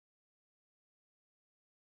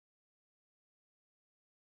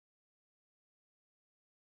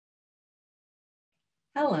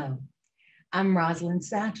Hello, I'm Rosalind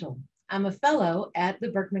Satchel. I'm a fellow at the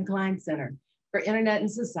Berkman Klein Center for Internet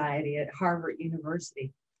and Society at Harvard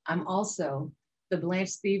University. I'm also the Blanche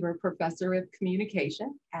Seaver Professor of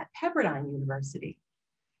Communication at Pepperdine University.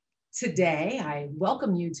 Today, I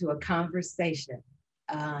welcome you to a conversation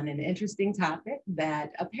on an interesting topic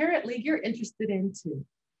that apparently you're interested in too.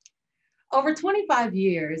 Over 25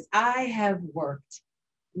 years, I have worked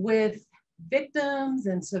with victims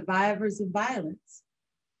and survivors of violence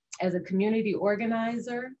as a community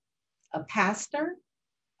organizer, a pastor,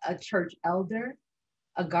 a church elder,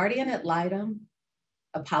 a guardian ad litem,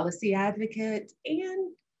 a policy advocate,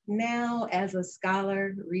 and now as a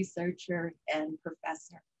scholar, researcher, and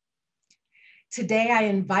professor. Today, I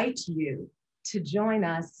invite you to join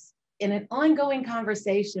us in an ongoing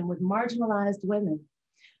conversation with marginalized women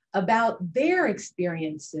about their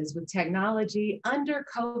experiences with technology under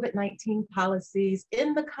COVID-19 policies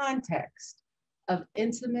in the context of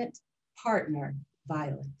intimate partner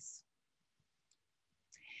violence.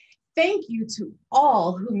 Thank you to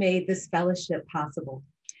all who made this fellowship possible.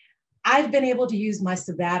 I've been able to use my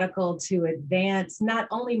sabbatical to advance not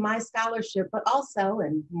only my scholarship, but also,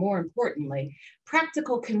 and more importantly,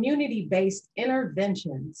 practical community-based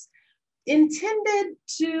interventions intended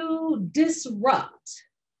to disrupt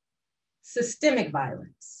systemic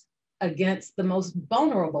violence against the most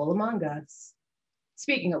vulnerable among us.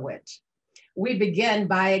 Speaking of which, we begin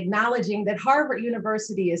by acknowledging that Harvard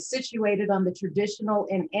University is situated on the traditional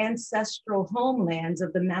and ancestral homelands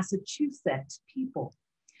of the Massachusetts people.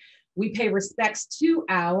 We pay respects to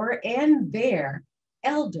our and their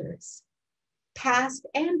elders, past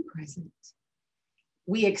and present.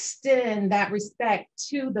 We extend that respect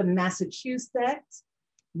to the Massachusetts,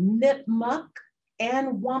 Nipmuc,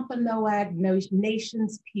 and Wampanoag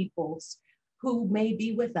Nations peoples who may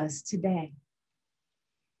be with us today.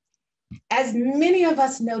 As many of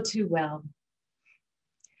us know too well,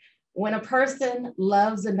 when a person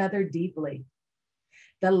loves another deeply,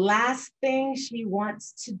 the last thing she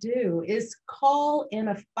wants to do is call in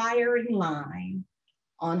a firing line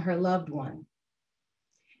on her loved one,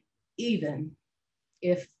 even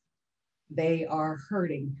if they are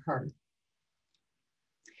hurting her.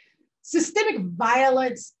 Systemic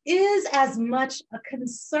violence is as much a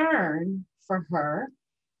concern for her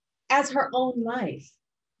as her own life,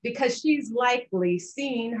 because she's likely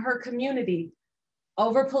seen her community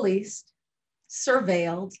over-policed,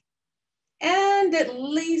 surveilled, and at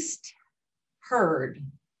least heard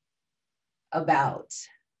about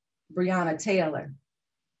Breonna Taylor,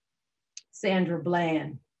 Sandra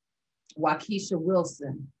Bland, Waukesha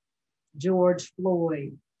Wilson, George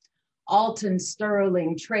Floyd, Alton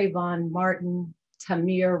Sterling, Trayvon Martin,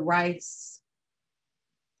 Tamir Rice,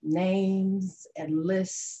 names and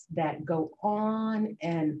lists that go on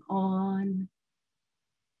and on.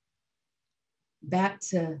 Back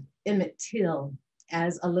to Emmett Till,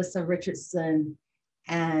 as Alyssa Richardson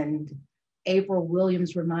and April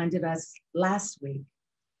Williams reminded us last week.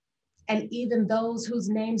 And even those whose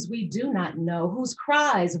names we do not know, whose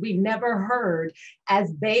cries we never heard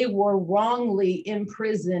as they were wrongly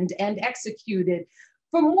imprisoned and executed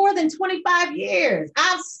for more than 25 years.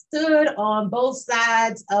 I've stood on both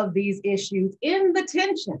sides of these issues in the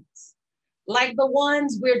tensions, like the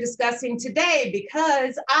ones we're discussing today,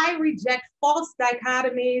 because I reject false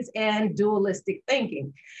dichotomies and dualistic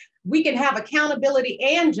thinking. We can have accountability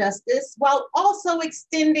and justice while also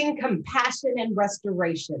extending compassion and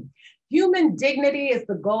restoration. Human dignity is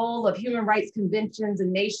the goal of human rights conventions,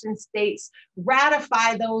 and nation states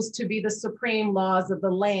ratify those to be the supreme laws of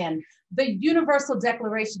the land. The Universal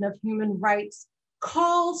Declaration of Human Rights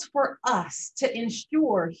calls for us to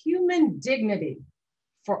ensure human dignity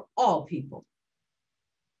for all people.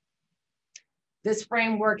 This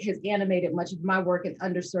framework has animated much of my work in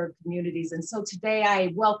underserved communities. And so today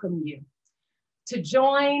I welcome you to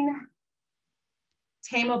join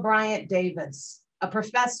Tama Bryant Davis, a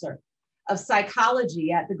professor of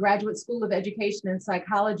psychology at the Graduate School of Education and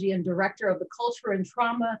Psychology and director of the Culture and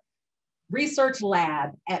Trauma Research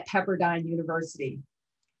Lab at Pepperdine University.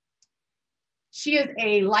 She is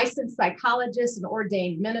a licensed psychologist and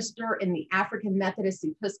ordained minister in the African Methodist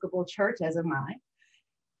Episcopal Church, as am I.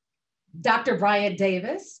 Dr. Bryant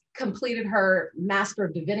Davis completed her Master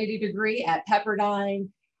of Divinity degree at Pepperdine,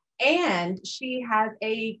 and she has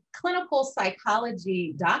a clinical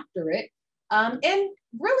psychology doctorate, and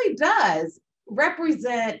really does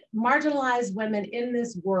represent marginalized women in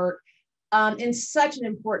this work in such an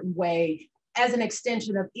important way, as an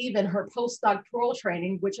extension of even her postdoctoral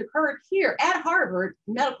training, which occurred here at Harvard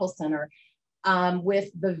Medical Center with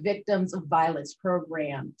the Victims of Violence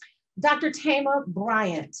program. Dr. Tama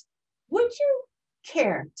Bryant, would you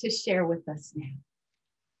care to share with us now?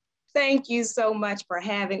 Thank you so much for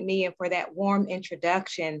having me and for that warm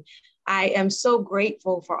introduction. I am so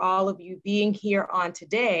grateful for all of you being here on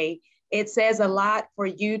today. It says a lot for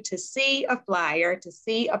you to see a flyer, to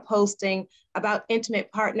see a posting about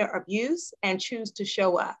intimate partner abuse and choose to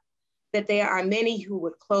show up. That there are many who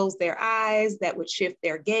would close their eyes, that would shift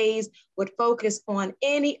their gaze, would focus on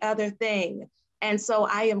any other thing. And so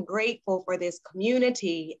I am grateful for this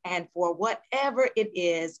community and for whatever it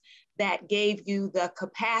is that gave you the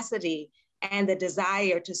capacity and the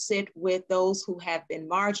desire to sit with those who have been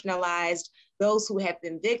marginalized, those who have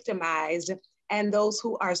been victimized, and those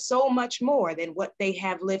who are so much more than what they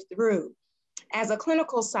have lived through. As a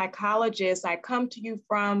clinical psychologist, I come to you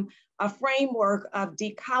from a framework of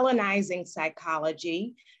decolonizing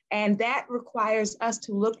psychology, and that requires us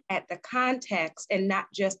to look at the context and not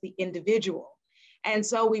just the individual. And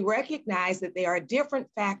so we recognize that there are different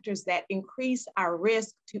factors that increase our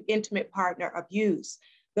risk to intimate partner abuse.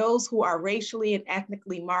 Those who are racially and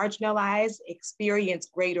ethnically marginalized experience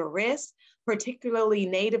greater risk, particularly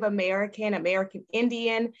Native American, American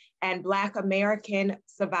Indian, and Black American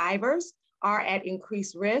survivors are at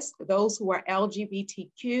increased risk. Those who are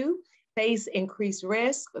LGBTQ face increased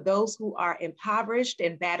risk. Those who are impoverished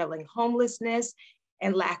and battling homelessness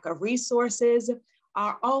and lack of resources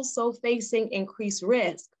are also facing increased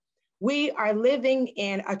risk. We are living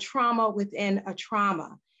in a trauma within a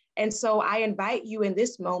trauma. And so I invite you in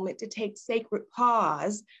this moment to take sacred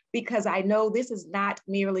pause, because I know this is not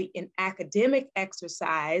merely an academic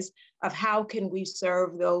exercise of how can we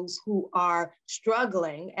serve those who are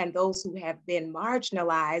struggling and those who have been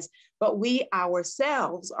marginalized, but we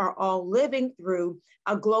ourselves are all living through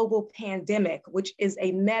a global pandemic, which is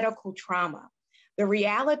a medical trauma. The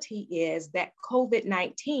reality is that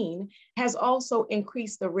COVID-19 has also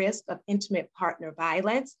increased the risk of intimate partner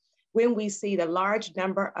violence when we see the large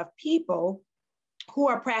number of people who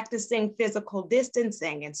are practicing physical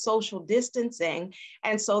distancing and social distancing.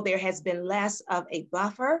 And so there has been less of a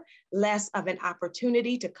buffer, less of an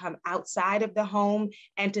opportunity to come outside of the home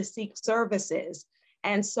and to seek services.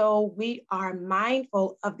 And so we are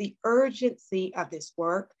mindful of the urgency of this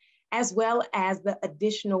work, as well as the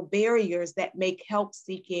additional barriers that make help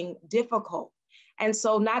seeking difficult. And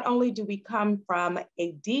so not only do we come from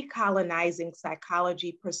a decolonizing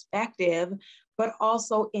psychology perspective, but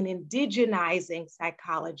also an indigenizing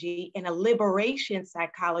psychology and a liberation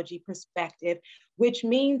psychology perspective, which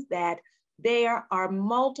means that there are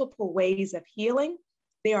multiple ways of healing.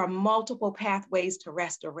 There are multiple pathways to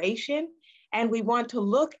restoration. And we want to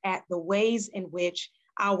look at the ways in which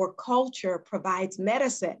our culture provides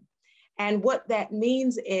medicine. And what that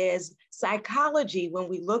means is psychology, when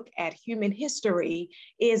we look at human history,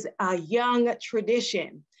 is a young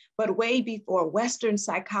tradition. But way before Western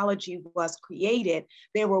psychology was created,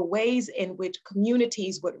 there were ways in which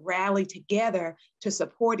communities would rally together to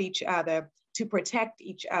support each other, to protect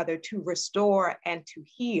each other, to restore and to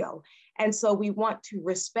heal. And so we want to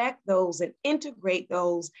respect those and integrate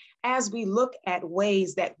those as we look at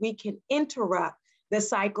ways that we can interrupt the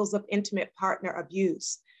cycles of intimate partner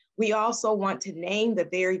abuse. We also want to name the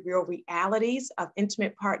very real realities of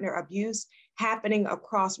intimate partner abuse happening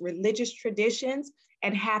across religious traditions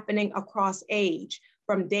and happening across age,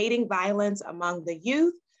 from dating violence among the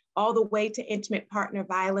youth all the way to intimate partner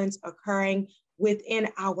violence occurring within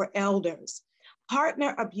our elders.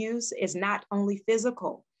 Partner abuse is not only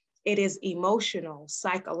physical, it is emotional,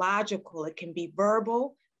 psychological, it can be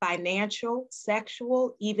verbal, financial,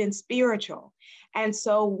 sexual, even spiritual. And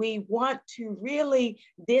so we want to really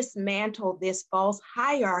dismantle this false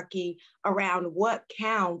hierarchy around what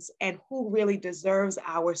counts and who really deserves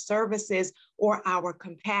our services or our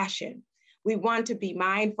compassion. We want to be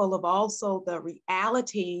mindful of also the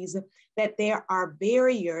realities that there are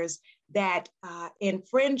barriers that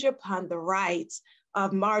infringe upon the rights of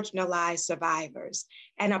marginalized survivors.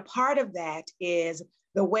 And a part of that is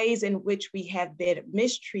the ways in which we have been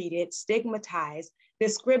mistreated, stigmatized,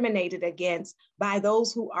 discriminated against by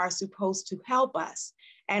those who are supposed to help us.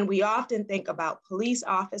 And we often think about police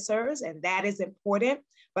officers, and that is important,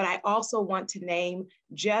 but I also want to name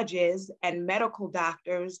judges and medical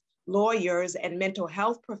doctors, lawyers and mental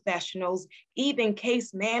health professionals, even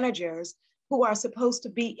case managers who are supposed to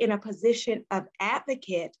be in a position of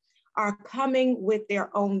advocate are coming with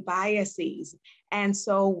their own biases. And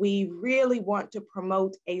so we really want to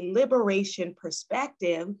promote a liberation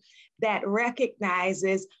perspective that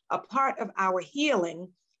recognizes a part of our healing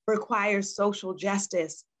requires social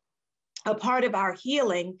justice. A part of our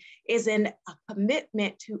healing is a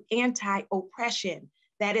commitment to anti-oppression,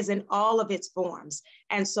 that is in all of its forms.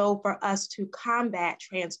 And so for us to combat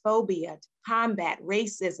transphobia, to combat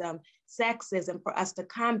racism, sexism, for us to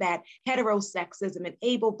combat heterosexism and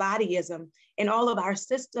able-bodyism in all of our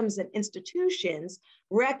systems and institutions,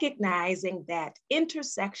 recognizing that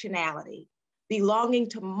intersectionality, belonging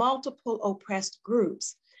to multiple oppressed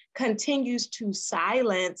groups, continues to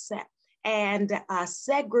silence and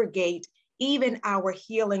segregate even our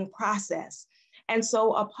healing process. And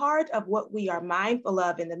so a part of what we are mindful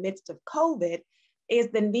of in the midst of COVID is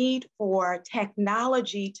the need for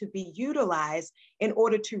technology to be utilized in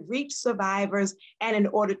order to reach survivors and in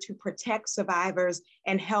order to protect survivors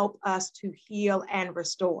and help us to heal and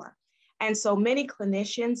restore. And so many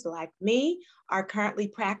clinicians like me are currently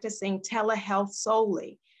practicing telehealth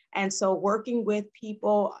solely. And so working with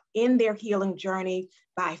people in their healing journey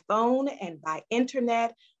by phone and by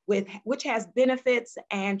internet, which has benefits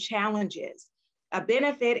and challenges. A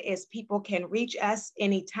benefit is people can reach us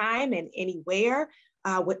anytime and anywhere,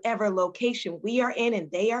 whatever location we are in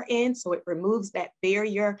and they are in, so it removes that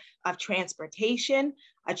barrier of transportation.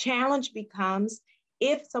 A challenge becomes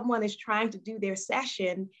if someone is trying to do their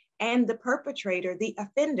session and the perpetrator, the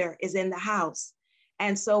offender, is in the house.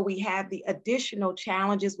 And so we have the additional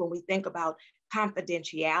challenges when we think about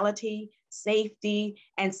confidentiality, safety,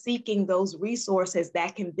 and seeking those resources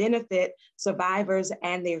that can benefit survivors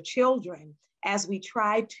and their children as we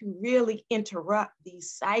try to really interrupt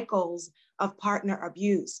these cycles of partner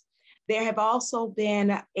abuse. There have also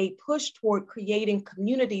been a push toward creating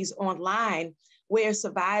communities online where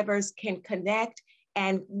survivors can connect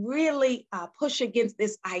and really push against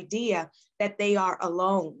this idea that they are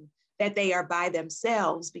alone, that they are by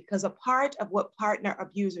themselves, because a part of what partner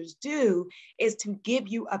abusers do is to give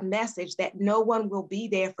you a message that no one will be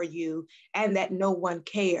there for you and that no one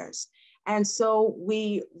cares. And so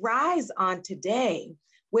we rise on today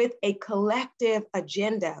with a collective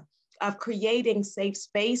agenda of creating safe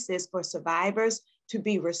spaces for survivors to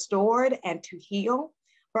be restored and to heal,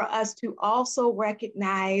 for us to also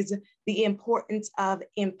recognize the importance of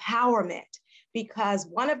empowerment, because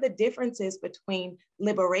one of the differences between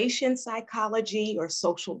liberation psychology or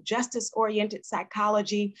social justice-oriented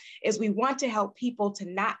psychology is we want to help people to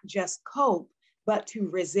not just cope, but to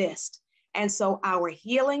resist. And so our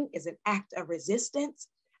healing is an act of resistance.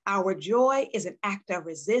 Our joy is an act of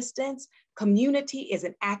resistance. Community is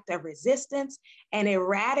an act of resistance, and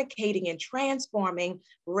eradicating and transforming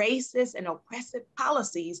racist and oppressive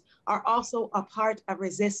policies are also a part of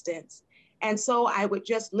resistance. And so I would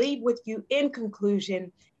just leave with you in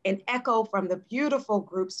conclusion an echo from the beautiful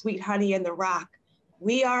group Sweet Honey in the Rock.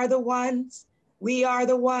 We are the ones, we are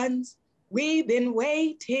the ones we've been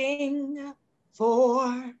waiting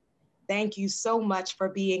for. Thank you so much for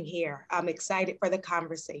being here. I'm excited for the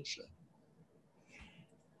conversation.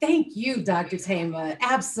 Thank you, Dr. Thema.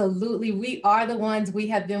 Absolutely. We are the ones we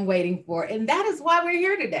have been waiting for. And that is why we're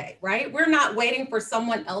here today, right? We're not waiting for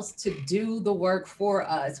someone else to do the work for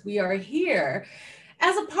us. We are here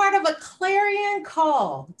as a part of a clarion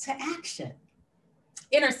call to action.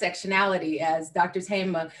 Intersectionality, as Dr.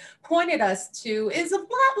 Thema pointed us to, is a lot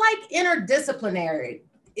like interdisciplinarity.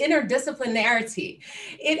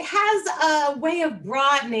 It has a way of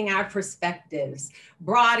broadening our perspectives,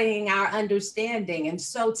 broadening our understanding. And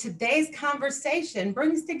so today's conversation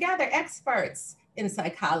brings together experts in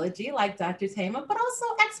psychology like Dr. Thema, but also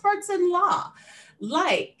experts in law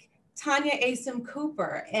like Tanya Asim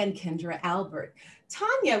Cooper and Kendra Albert.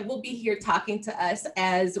 Tanya will be here talking to us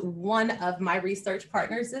as one of my research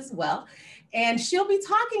partners as well. And she'll be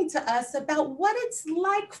talking to us about what it's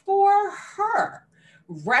like for her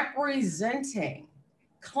representing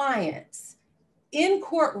clients in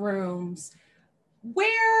courtrooms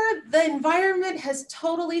where the environment has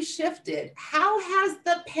totally shifted. How has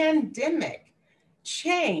the pandemic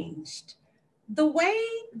changed the way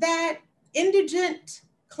that indigent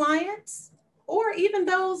clients, or even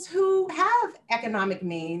those who have economic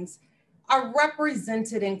means, are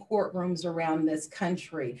represented in courtrooms around this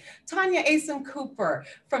country? Tanya Asim Cooper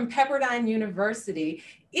from Pepperdine University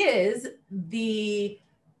is the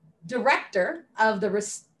director of the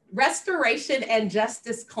Restoration and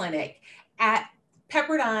Justice Clinic at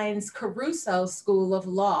Pepperdine's Caruso School of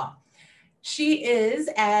Law. She is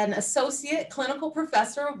an associate clinical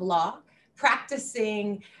professor of law,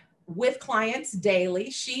 practicing with clients daily.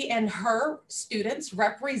 She and her students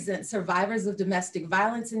represent survivors of domestic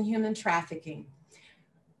violence and human trafficking.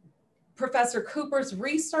 Professor Cooper's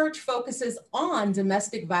research focuses on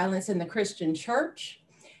domestic violence in the Christian church,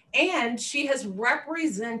 and she has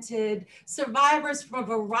represented survivors from a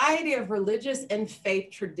variety of religious and faith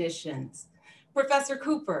traditions. Professor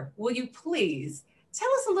Cooper, will you please Tell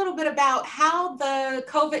us a little bit about how the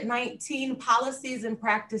COVID-19 policies and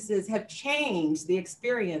practices have changed the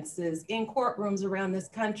experiences in courtrooms around this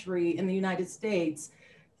country in the United States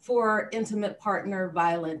for intimate partner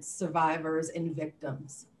violence survivors and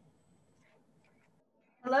victims.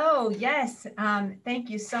 Hello, yes, thank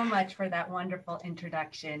you so much for that wonderful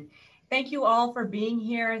introduction. Thank you all for being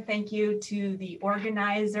here. Thank you to the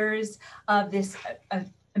organizers of this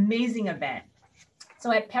amazing event.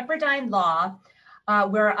 So at Pepperdine Law,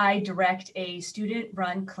 where I direct a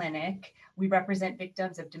student-run clinic, we represent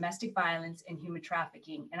victims of domestic violence and human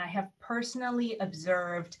trafficking. And I have personally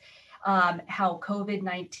observed how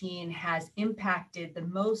COVID-19 has impacted the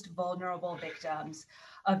most vulnerable victims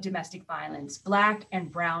of domestic violence, Black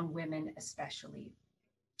and brown women especially.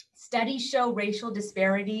 Studies show racial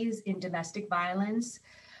disparities in domestic violence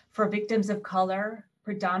for victims of color,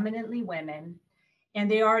 predominantly women, and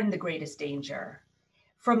they are in the greatest danger.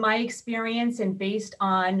 From my experience and based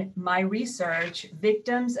on my research,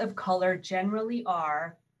 victims of color generally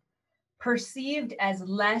are perceived as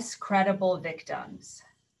less credible victims,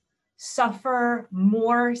 suffer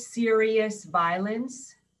more serious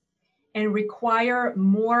violence, and require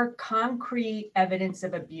more concrete evidence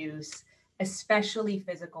of abuse, especially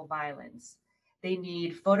physical violence. They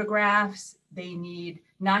need photographs, they need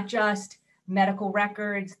not just medical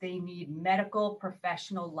records, they need medical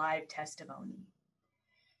professional live testimony.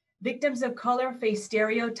 Victims of color face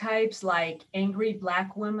stereotypes like angry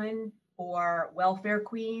Black women or welfare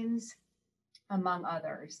queens, among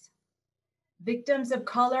others. Victims of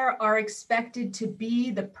color are expected to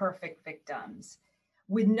be the perfect victims,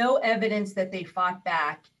 with no evidence that they fought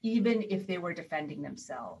back, even if they were defending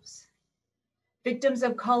themselves. Victims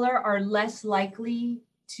of color are less likely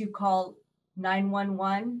to call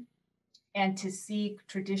 911 and to seek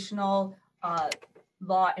traditional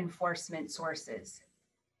law enforcement sources.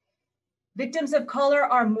 Victims of color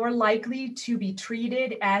are more likely to be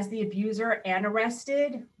treated as the abuser and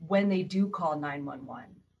arrested when they do call 911.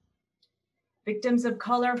 Victims of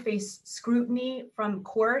color face scrutiny from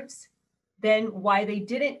courts than why they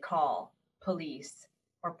didn't call police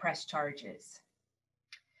or press charges.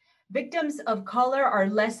 Victims of color are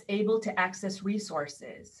less able to access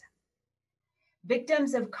resources.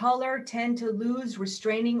 Victims of color tend to lose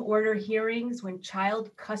restraining order hearings when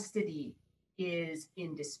child custody is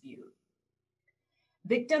in dispute.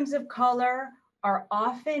 Victims of color are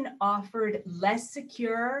often offered less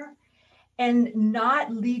secure and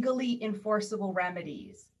not legally enforceable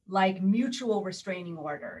remedies like mutual restraining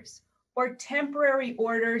orders or temporary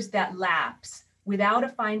orders that lapse without a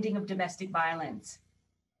finding of domestic violence.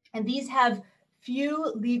 And these have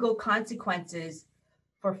few legal consequences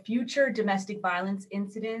for future domestic violence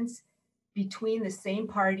incidents between the same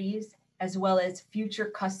parties, as well as future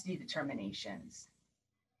custody determinations.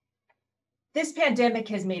 This pandemic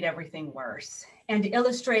has made everything worse. And to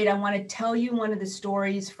illustrate, I want to tell you one of the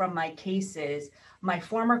stories from my cases, my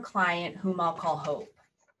former client, whom I'll call Hope.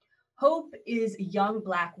 Hope is a young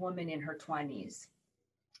Black woman in her 20s.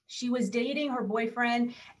 She was dating her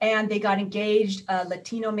boyfriend and they got engaged, a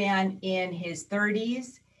Latino man in his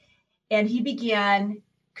 30s, and he began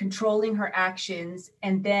controlling her actions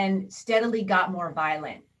and then steadily got more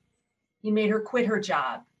violent. He made her quit her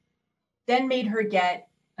job, then made her get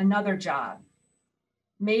another job,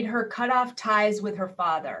 made her cut off ties with her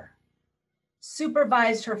father,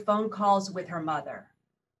 supervised her phone calls with her mother,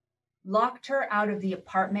 locked her out of the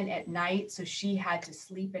apartment at night so she had to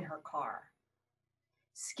sleep in her car,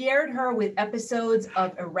 scared her with episodes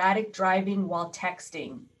of erratic driving while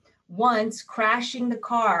texting, once crashing the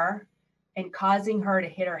car and causing her to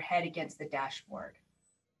hit her head against the dashboard,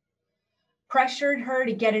 pressured her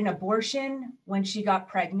to get an abortion when she got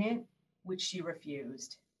pregnant, which she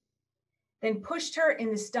refused, then pushed her in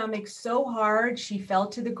the stomach so hard she fell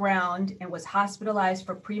to the ground and was hospitalized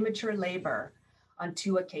for premature labor on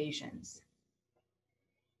 2 occasions,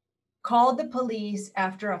 called the police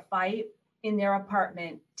after a fight in their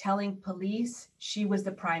apartment, telling police she was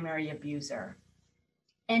the primary abuser.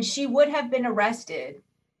 And she would have been arrested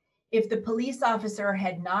if the police officer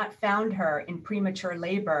had not found her in premature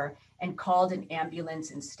labor and called an ambulance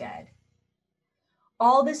instead.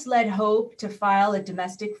 All this led Hope to file a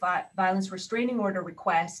domestic violence restraining order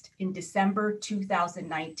request in December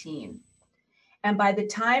 2019. And by the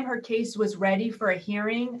time her case was ready for a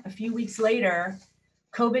hearing a few weeks later,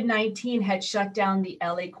 COVID-19 had shut down the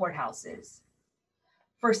LA courthouses.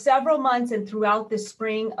 For several months and throughout the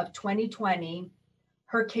spring of 2020,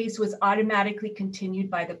 her case was automatically continued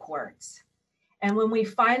by the courts. And when we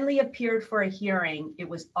finally appeared for a hearing, it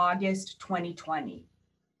was August 2020.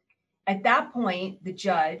 At that point, the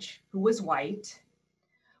judge, who was white,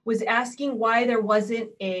 was asking why there wasn't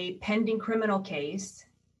a pending criminal case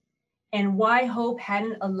and why Hope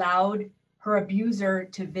hadn't allowed her abuser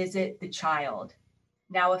to visit the child,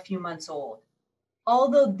 now a few months old,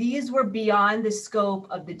 although these were beyond the scope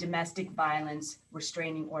of the domestic violence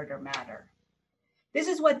restraining order matter. This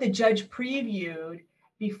is what the judge previewed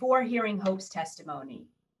before hearing Hope's testimony,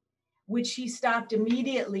 which she stopped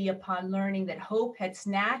immediately upon learning that Hope had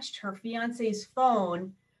snatched her fiance's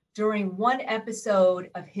phone during one episode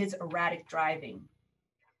of his erratic driving.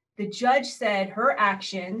 The judge said her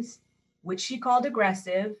actions, which she called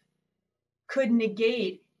aggressive, could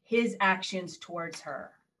negate his actions towards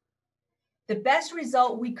her. The best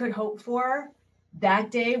result we could hope for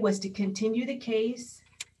that day was to continue the case,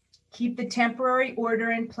 keep the temporary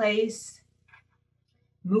order in place,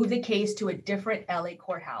 move the case to a different LA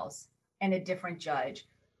courthouse and a different judge,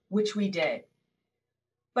 which we did.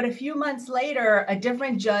 But a few months later, a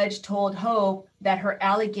different judge told Hope that her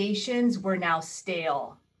allegations were now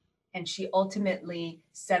stale, and she ultimately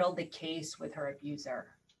settled the case with her abuser.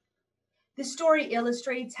 This story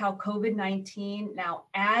illustrates how COVID-19 now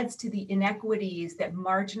adds to the inequities that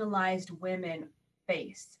marginalized women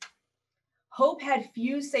face. Hope had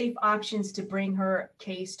few safe options to bring her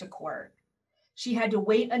case to court. She had to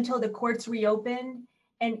wait until the courts reopened,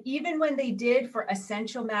 and even when they did for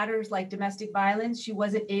essential matters like domestic violence, she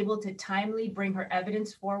wasn't able to timely bring her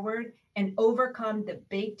evidence forward and overcome the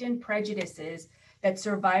baked-in prejudices that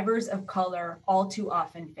survivors of color all too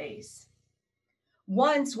often face.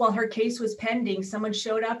 Once, while her case was pending, someone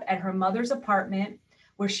showed up at her mother's apartment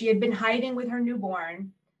where she had been hiding with her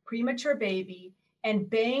newborn, premature baby, and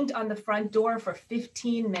banged on the front door for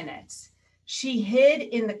 15 minutes. She hid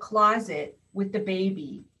in the closet with the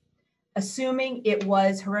baby, assuming it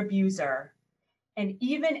was her abuser. And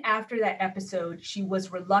even after that episode, she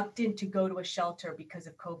was reluctant to go to a shelter because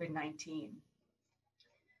of COVID-19.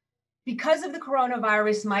 Because of the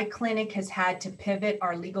coronavirus, my clinic has had to pivot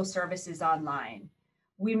our legal services online.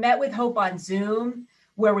 We met with Hope on Zoom,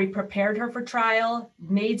 where we prepared her for trial,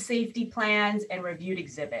 made safety plans, and reviewed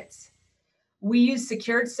exhibits. We used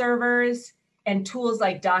secured servers and tools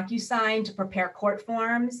like DocuSign to prepare court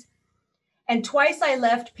forms. And twice I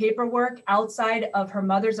left paperwork outside of her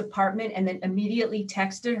mother's apartment and then immediately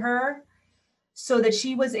texted her so that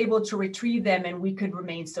she was able to retrieve them and we could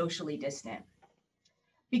remain socially distant.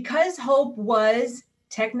 Because Hope was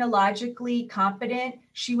technologically competent,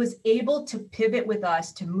 she was able to pivot with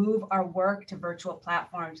us to move our work to virtual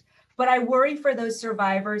platforms. But I worry for those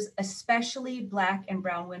survivors, especially Black and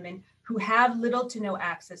Brown women who have little to no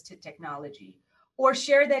access to technology or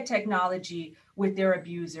share that technology with their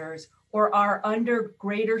abusers or are under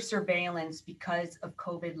greater surveillance because of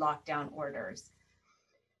COVID lockdown orders.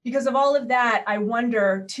 Because of all of that, I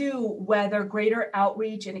wonder too whether greater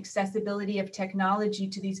outreach and accessibility of technology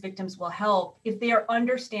to these victims will help if they are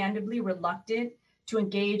understandably reluctant to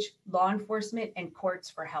engage law enforcement and courts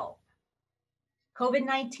for help.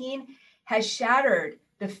 COVID-19 has shattered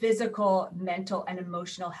the physical, mental, and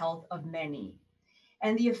emotional health of many.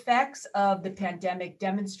 And the effects of the pandemic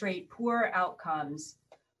demonstrate poor outcomes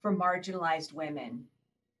for marginalized women.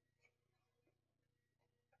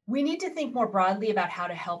 We need to think more broadly about how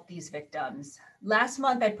to help these victims. Last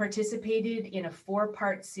month, I participated in a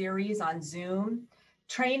 4-part series on Zoom,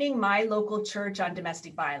 training my local church on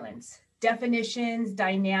domestic violence, definitions,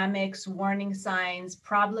 dynamics, warning signs,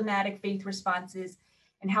 problematic faith responses,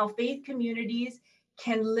 and how faith communities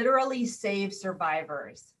can literally save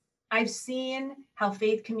survivors. I've seen how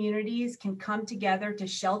faith communities can come together to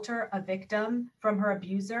shelter a victim from her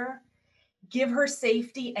abuser, give her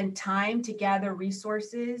safety and time to gather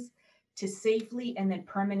resources to safely and then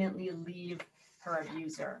permanently leave her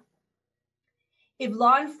abuser. If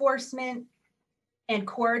law enforcement and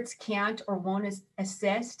courts can't or won't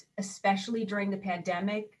assist, especially during the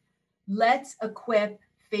pandemic, let's equip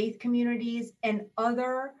faith communities and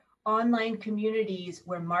other online communities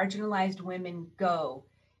where marginalized women go,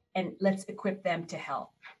 and let's equip them to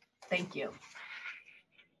help. Thank you.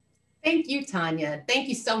 Thank you, Tanya. Thank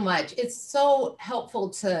you so much. It's so helpful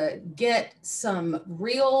to get some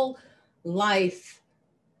real life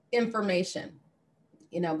information,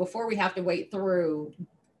 before we have to wait through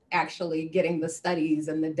actually getting the studies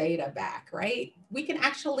and the data back, right? We can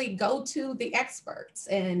actually go to the experts.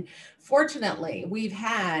 And fortunately, we've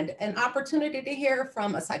had an opportunity to hear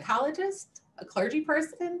from a psychologist, a clergy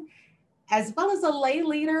person, as well as a lay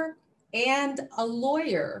leader and a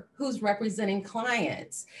lawyer who's representing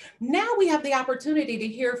clients. Now we have the opportunity to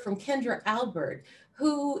hear from Kendra Albert,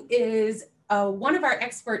 who is one of our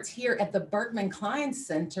experts here at the Berkman Klein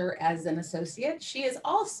Center as an associate. She is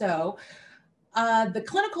also the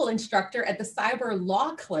clinical instructor at the Cyber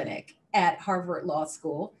Law Clinic at Harvard Law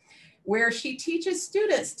School, where she teaches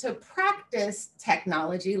students to practice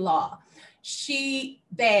technology law.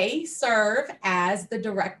 They serve as the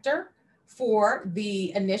director for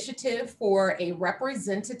the Initiative for a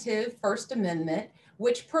Representative First Amendment,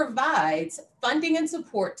 which provides funding and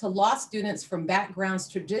support to law students from backgrounds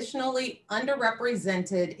traditionally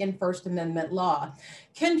underrepresented in First Amendment law.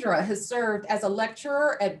 Kendra has served as a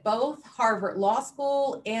lecturer at both Harvard Law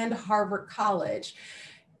School and Harvard College.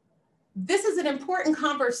 This is an important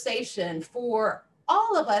conversation for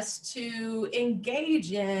all of us to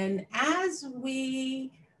engage in as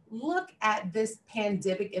we look at this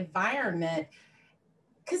pandemic environment,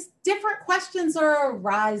 because different questions are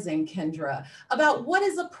arising, Kendra, about what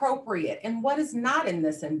is appropriate and what is not in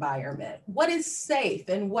this environment, what is safe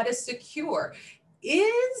and what is secure.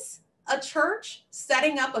 Is a church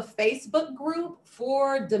setting up a Facebook group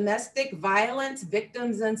for domestic violence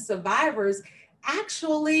victims and survivors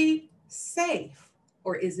actually safe,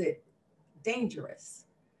 or is it dangerous?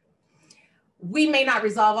 We may not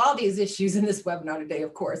resolve all these issues in this webinar today,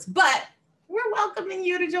 of course, but we're welcoming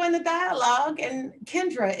you to join the dialogue, and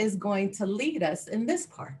Kendra is going to lead us in this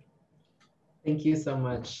part. Thank you so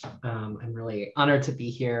much. I'm really honored to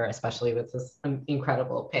be here, especially with this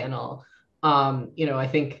incredible panel. I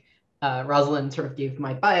think Rosalind sort of gave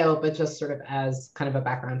my bio, but just sort of as kind of a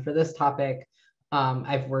background for this topic,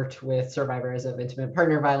 I've worked with survivors of intimate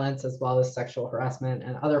partner violence, as well as sexual harassment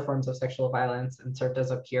and other forms of sexual violence, and served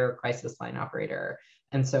as a peer crisis line operator.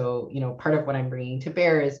 And so, part of what I'm bringing to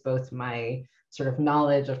bear is both my sort of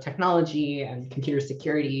knowledge of technology and computer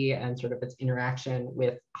security and sort of its interaction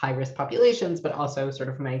with high-risk populations, but also sort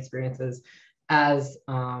of my experiences as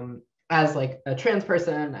like a trans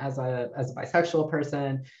person, as a bisexual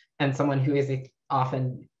person, and someone who is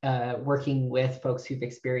often working with folks who've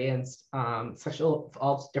experienced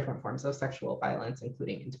all different forms of sexual violence,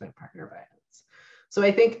 including intimate partner violence. So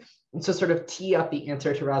I think to sort of tee up the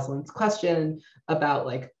answer to Rosalind's question about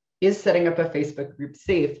like, is setting up a Facebook group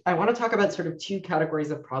safe? I want to talk about sort of two categories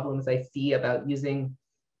of problems I see about using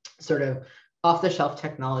sort of off-the-shelf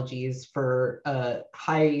technologies for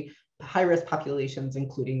high-risk populations,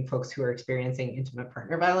 including folks who are experiencing intimate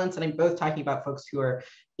partner violence. And I'm both talking about folks who are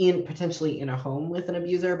potentially in a home with an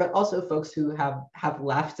abuser, but also folks who have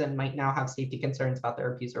left and might now have safety concerns about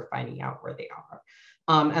their abuser finding out where they are.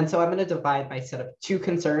 And so I'm going to divide my set of two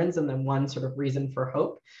concerns and then one sort of reason for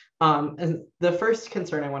hope. And the first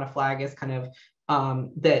concern I want to flag is kind of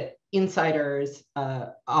that insiders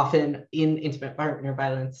often in intimate partner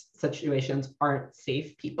violence situations aren't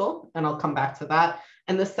safe people, and I'll come back to that.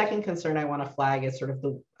 And the second concern I want to flag is sort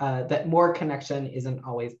of that more connection isn't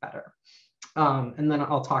always better. And then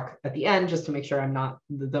I'll talk at the end just to make sure I'm not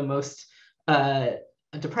the most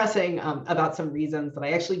depressing about some reasons that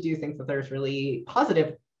I actually do think that there's really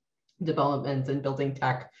positive developments in building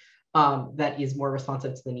tech that is more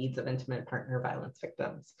responsive to the needs of intimate partner violence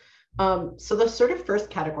victims. So the sort of first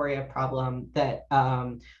category of problem that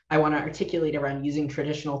I want to articulate around using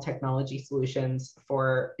traditional technology solutions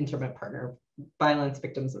for intimate partner violence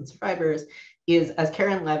victims and survivors is, as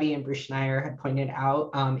Karen Levy and Bruce Schneier had pointed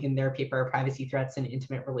out in their paper, Privacy Threats in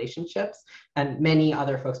Intimate Relationships, and many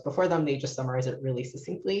other folks before them, they just summarize it really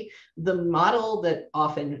succinctly. The model that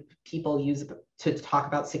often people use to talk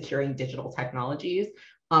about securing digital technologies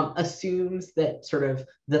assumes that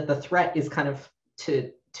that the threat is kind of,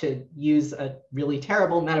 to use a really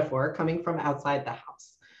terrible metaphor, coming from outside the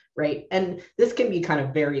house, right? And this can be kind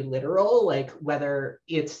of very literal, like whether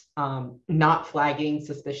it's not flagging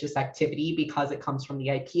suspicious activity because it comes from the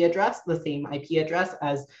IP address, the same IP address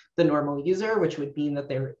as the normal user, which would mean that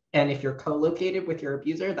and if you're co-located with your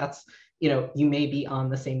abuser, that's, you may be on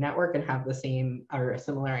the same network and have the same or a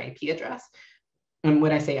similar IP address. And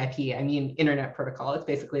when I say IP, I mean internet protocol. It's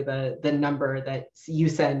basically the number that you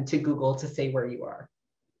send to Google to say where you are,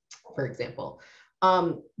 for example.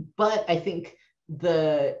 But I think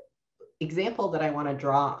the example that I want to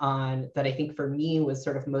draw on that I think for me was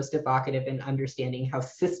sort of most evocative in understanding how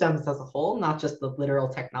systems as a whole, not just the literal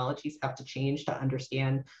technologies, have to change to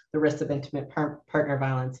understand the risks of intimate partner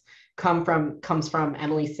violence comes from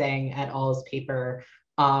Emily Tseng et al.'s paper,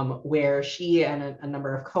 where she and a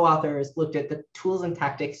number of co-authors looked at the tools and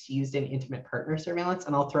tactics used in intimate partner surveillance,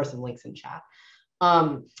 and I'll throw some links in chat.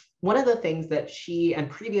 One of the things that she and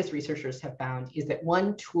previous researchers have found is that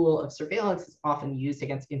one tool of surveillance is often used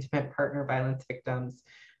against intimate partner violence victims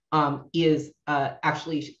is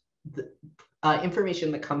actually the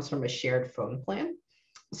information that comes from a shared phone plan.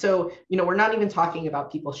 So, we're not even talking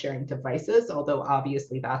about people sharing devices, although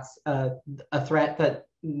obviously that's a threat that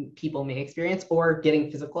people may experience, or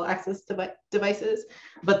getting physical access to devices.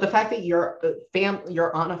 But the fact that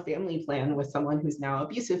you're on a family plan with someone who's now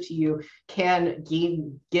abusive to you can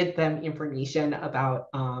give them information about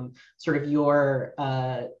sort of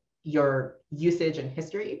your usage and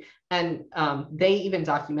history. And they even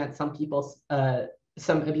document some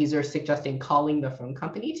abusers suggesting calling the phone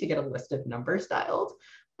company to get a list of numbers dialed,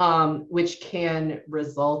 which can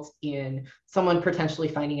result in someone potentially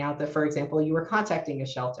finding out that, for example, you were contacting a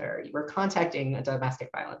shelter, you were contacting a domestic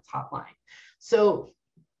violence hotline. So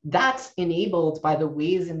that's enabled by the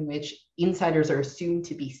ways in which insiders are assumed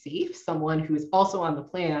to be safe. Someone who is also on the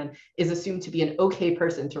plan is assumed to be an okay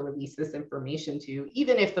person to release this information to,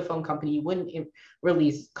 even if the phone company wouldn't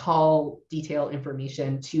release call detail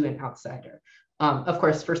information to an outsider. Of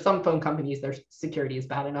course, for some phone companies, their security is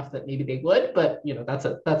bad enough that maybe they would, but that's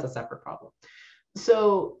a separate problem.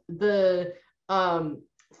 So the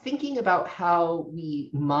thinking about how we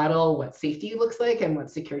model what safety looks like and what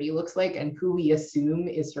security looks like and who we assume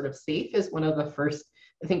is sort of safe is one of the first,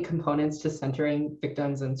 I think, components to centering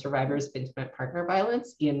victims and survivors of intimate partner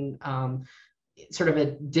violence in sort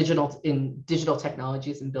of digital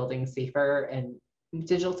technologies and building safer and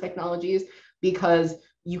digital technologies, because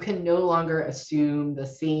you can no longer assume the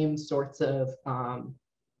same sorts of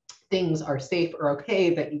things are safe or okay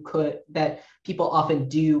that people often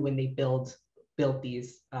do when they build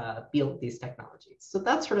these technologies. So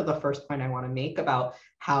that's sort of the first point I want to make about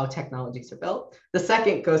how technologies are built. The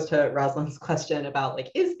second goes to Rosalind's question about,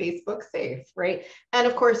 like, is Facebook safe, right? And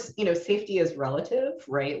of course, safety is relative,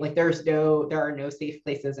 right? Like there are no safe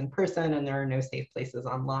places in person and there are no safe places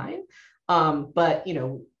online. But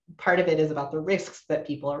part of it is about the risks that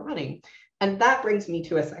people are running. And that brings me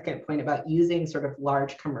to a second point about using sort of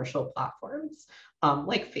large commercial platforms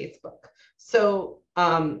like Facebook. So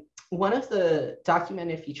one of the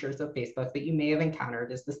documented features of Facebook that you may have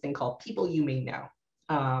encountered is this thing called People You May Know.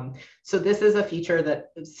 So this is a feature that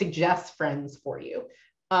suggests friends for you.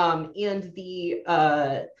 And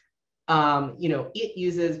it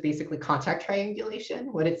uses basically contact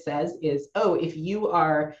triangulation. What it says is, oh, if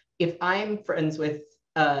I'm friends with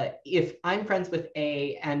A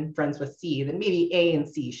and friends with C, then maybe A and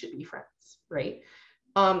C should be friends, right?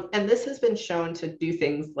 And this has been shown to do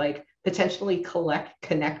things like potentially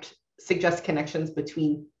suggest connections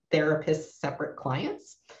between therapists' separate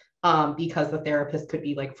clients, because the therapist could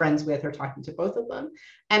be like friends with or talking to both of them.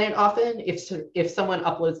 And it often, if someone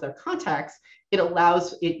uploads their contacts,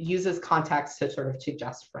 it uses contacts to sort of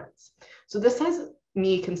suggest friends. So this has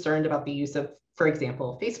me concerned about the use of, for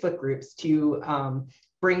example, Facebook groups to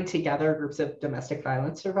bring together groups of domestic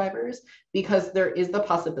violence survivors, because there is the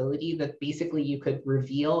possibility that basically you could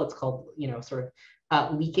reveal, it's called,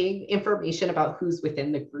 leaking information about who's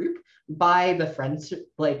within the group by the friends,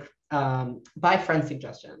 by friend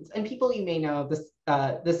suggestions. And People You May Know,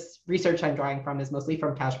 this research I'm drawing from is mostly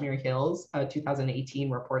from Kashmir Hill's 2018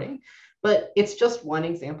 reporting. But it's just one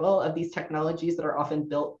example of these technologies that are often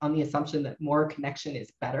built on the assumption that more connection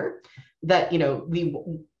is better, that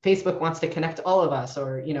Facebook wants to connect all of us,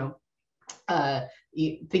 or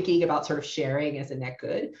thinking about sort of sharing as a net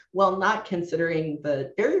good, while not considering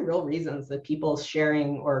the very real reasons that people's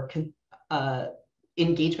sharing or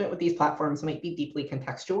engagement with these platforms might be deeply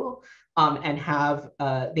contextual, and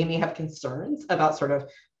they may have concerns about sort of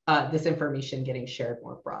this information getting shared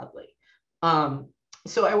more broadly.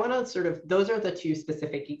 So I want to those are the two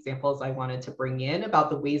specific examples I wanted to bring in about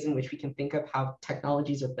the ways in which we can think of how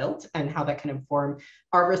technologies are built and how that can inform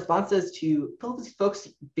our responses to folks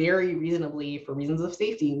very reasonably, for reasons of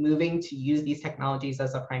safety, moving to use these technologies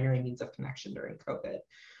as a primary means of connection during COVID.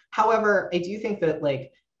 However, I do think that,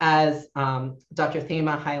 as Dr.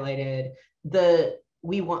 Thema highlighted,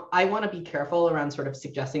 I want to be careful around sort of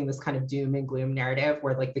suggesting this kind of doom and gloom narrative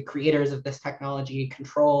where the creators of this technology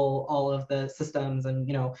control all of the systems and,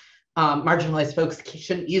 marginalized folks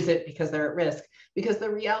shouldn't use it because they're at risk. Because the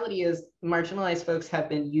reality is marginalized folks have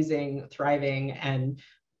been using, thriving, and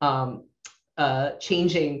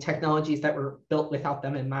changing technologies that were built without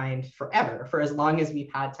them in mind forever, for as long as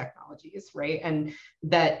we've had technologies, right? And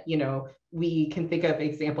that, we can think of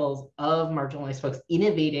examples of marginalized folks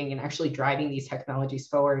innovating and actually driving these technologies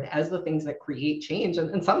forward as the things that create change, and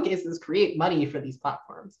in some cases create money for these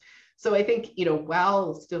platforms. So I think,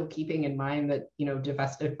 while still keeping in mind that,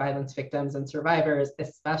 domestic violence victims and survivors,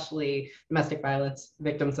 especially domestic violence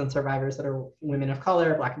victims and survivors that are women of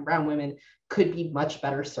color, Black and Brown women, could be much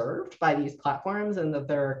better served by these platforms, and that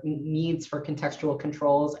their needs for contextual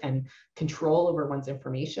controls and control over one's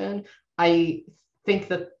information, I think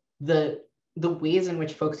that the ways in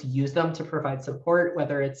which folks use them to provide support,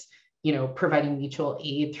 whether it's providing mutual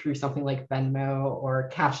aid through something like Venmo or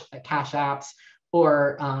cash apps,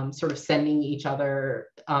 or sort of sending each other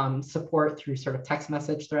support through sort of text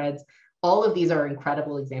message threads. All of these are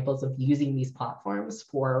incredible examples of using these platforms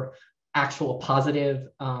for actual positive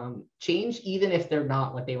change, even if they're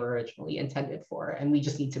not what they were originally intended for. And we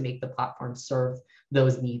just need to make the platform serve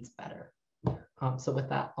those needs better. So with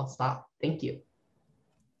that, I'll stop. Thank you.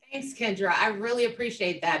 Thanks, Kendra. I really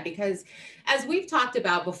appreciate that, because as we've talked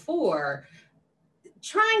about before,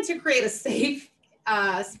 trying to create a safe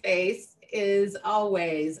space is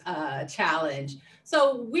always a challenge.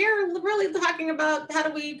 So we're really talking about how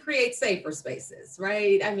do we create safer spaces,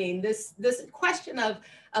 right? I mean, this question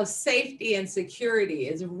of safety and security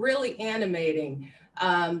is really animating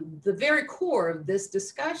the very core of this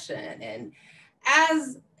discussion. And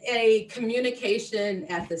as a communication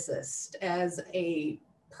ethicist, as a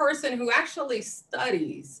person who actually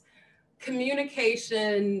studies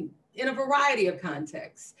communication in a variety of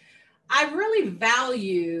contexts, I really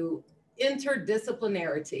value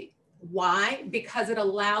interdisciplinarity. Why? Because it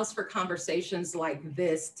allows for conversations like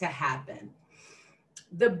this to happen.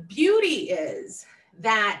 The beauty is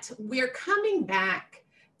that we're coming back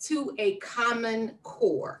to a common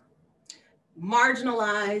core: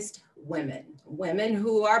 marginalized women, women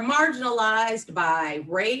who are marginalized by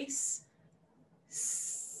race,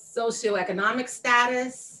 socioeconomic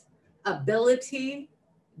status, ability,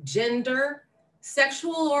 gender,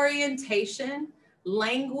 sexual orientation,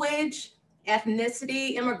 language,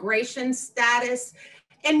 ethnicity, immigration status,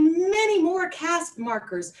 and many more caste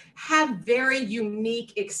markers have very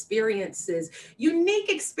unique experiences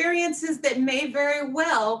that may very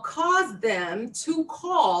well cause them to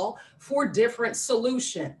call for different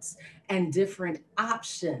solutions and different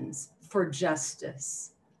options for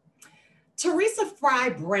justice. Teresa Fry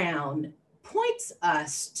Brown points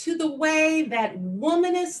us to the way that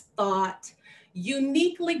womanist thought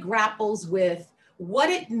uniquely grapples with what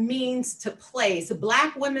it means to place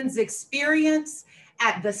Black women's experience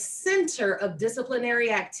at the center of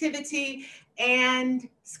disciplinary activity and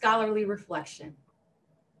scholarly reflection.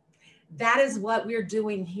 That is what we're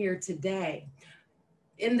doing here today.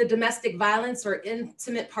 In the domestic violence or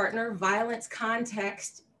intimate partner violence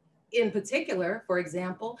context in particular, for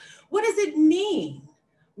example, what does it mean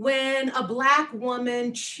when a Black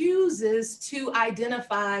woman chooses to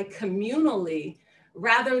identify communally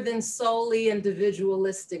rather than solely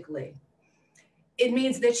individualistically? It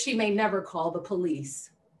means that she may never call the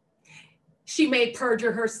police. She may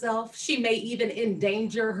perjure herself. She may even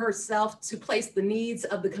endanger herself to place the needs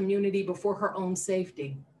of the community before her own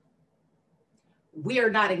safety. We are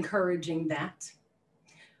not encouraging that.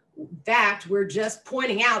 In fact, we're just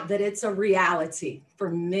pointing out that it's a reality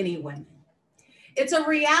for many women. It's a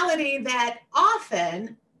reality that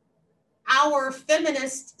often our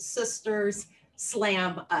feminist sisters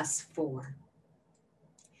slam us for.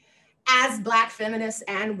 As Black feminists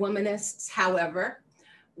and womanists, however,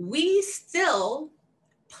 we still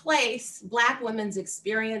place Black women's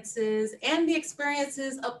experiences and the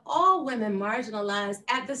experiences of all women marginalized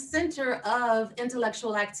at the center of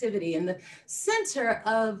intellectual activity and the center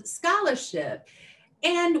of scholarship.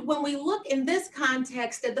 And when we look in this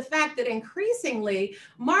context at the fact that increasingly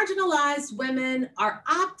marginalized women are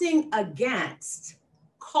opting against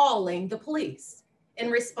calling the police in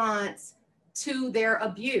response to their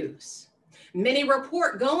abuse. Many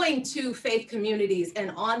report going to faith communities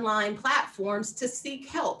and online platforms to seek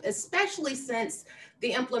help, especially since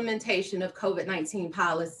the implementation of COVID-19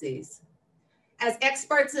 policies. As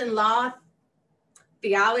experts in law,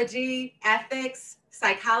 theology, ethics,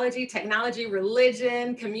 psychology, technology,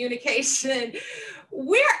 religion, communication,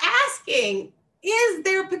 we're asking, is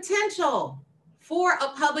there potential for a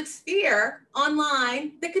public sphere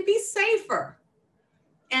online that could be safer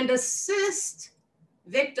and assist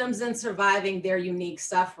victims in surviving their unique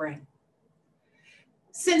suffering?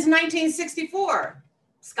 Since 1964,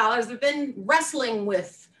 scholars have been wrestling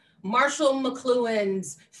with Marshall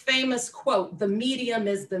McLuhan's famous quote, "The medium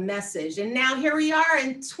is the message." And now here we are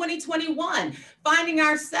in 2021, finding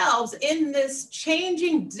ourselves in this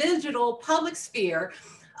changing digital public sphere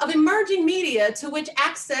of emerging media to which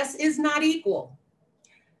access is not equal.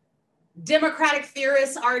 Democratic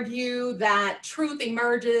theorists argue that truth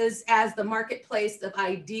emerges as the marketplace of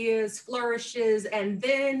ideas flourishes, and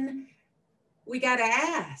then we gotta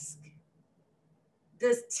ask,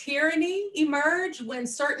 does tyranny emerge when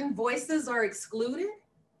certain voices are excluded?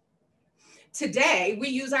 Today, we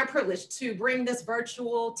use our privilege to bring this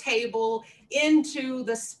virtual table into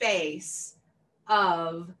the space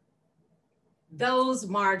of those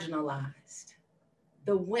marginalized,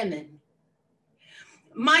 the women.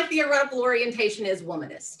 My theoretical orientation is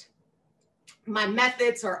womanist. My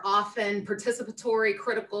methods are often participatory,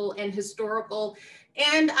 critical, and historical.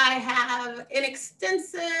 And I have an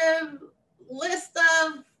extensive list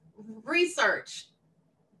of research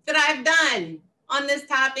that I've done on this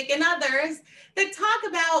topic and others that talk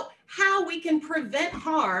about how we can prevent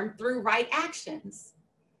harm through right actions.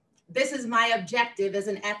 This is my objective as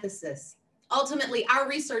an ethicist. Ultimately, our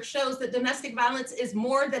research shows that domestic violence is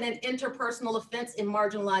more than an interpersonal offense in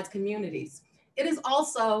marginalized communities. It is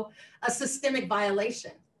also a systemic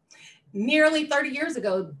violation. Nearly 30 years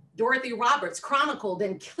ago, Dorothy Roberts chronicled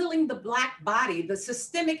in Killing the Black Body the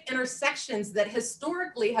systemic intersections that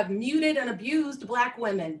historically have muted and abused Black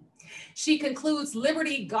women. She concludes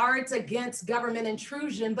liberty guards against government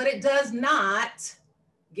intrusion, but it does not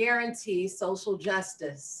guarantee social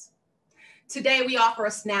justice. Today, we offer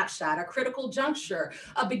a snapshot, a critical juncture,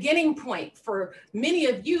 a beginning point for many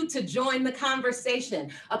of you to join the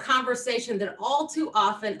conversation, a conversation that all too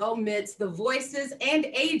often omits the voices and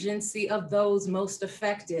agency of those most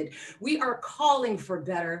affected. We are calling for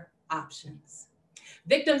better options.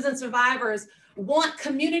 Victims and survivors want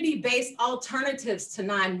community-based alternatives to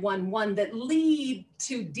 911 that lead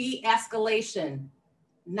to de-escalation,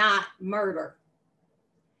 not murder.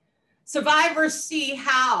 Survivors see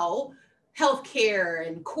how healthcare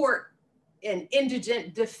and court and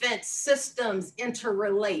indigent defense systems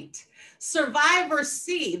interrelate. Survivors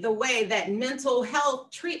see the way that mental health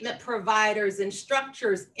treatment providers and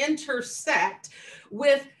structures intersect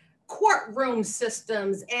with courtroom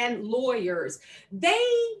systems and lawyers. They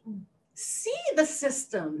see the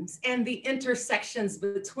systems and the intersections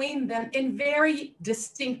between them in very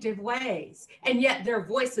distinctive ways, and yet their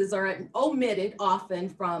voices are omitted often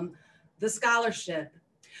from the scholarship.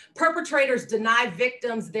 Perpetrators deny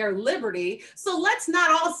victims their liberty, so let's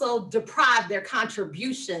not also deprive their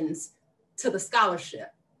contributions to the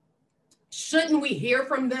scholarship. Shouldn't we hear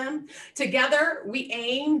from them? Together, we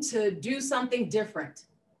aim to do something different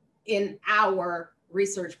in our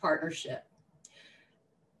research partnership.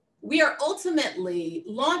 We are ultimately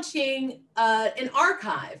launching an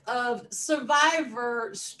archive of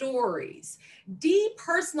survivor stories,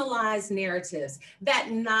 depersonalized narratives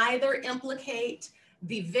that neither implicate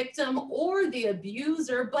the victim or the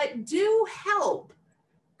abuser, but do help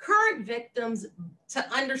current victims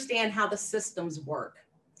to understand how the systems work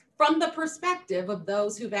from the perspective of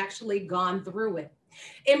those who've actually gone through it.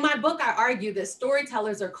 In my book, I argue that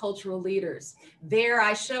storytellers are cultural leaders. There,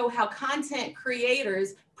 I show how content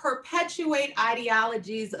creators perpetuate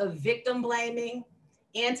ideologies of victim blaming,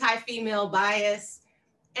 anti-female bias,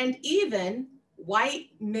 and even white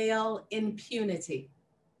male impunity.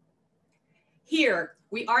 Here,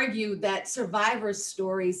 we argue that survivors'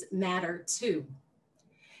 stories matter too.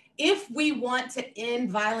 If we want to end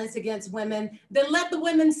violence against women, then let the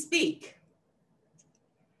women speak.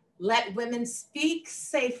 Let women speak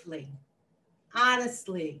safely,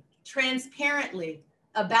 honestly, transparently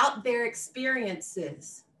about their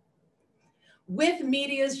experiences. With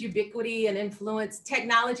media's ubiquity and influence,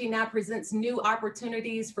 technology now presents new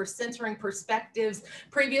opportunities for centering perspectives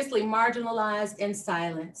previously marginalized and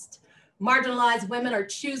silenced. Marginalized women are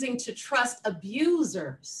choosing to trust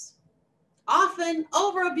abusers, often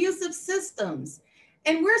over abusive systems.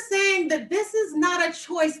 And we're saying that this is not a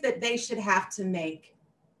choice that they should have to make.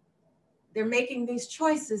 They're making these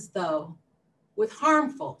choices, though, with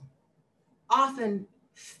harmful, often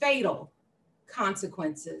fatal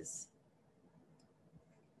consequences.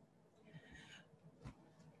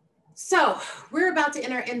 So we're about to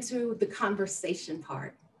enter into the conversation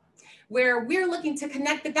part, where we're looking to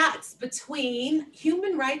connect the dots between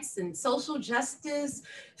human rights and social justice,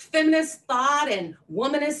 feminist thought and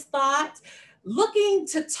womanist thought, looking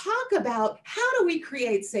to talk about how do we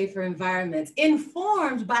create safer environments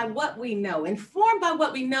informed by what we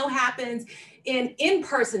know happens in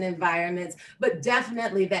in-person environments, but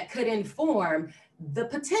definitely that could inform the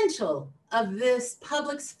potential of this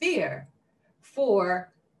public sphere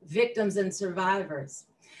for victims and survivors.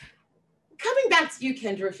 Coming back to you,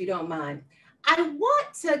 Kendra, if you don't mind, I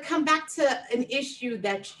want to come back to an issue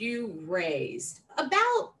that you raised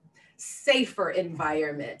about safer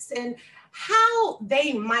environments and how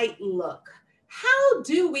they might look. How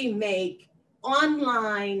do we make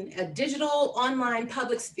a digital online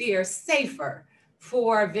public sphere safer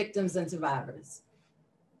for victims and survivors?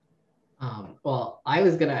 Well, I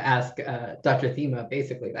was going to ask Dr. Thema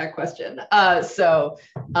basically that question.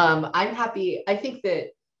 I'm happy. I think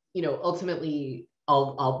that, ultimately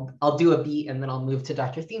I'll do a beat and then I'll move to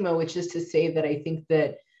Dr. Thema, which is to say that I think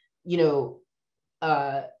that,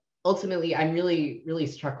 ultimately, I'm really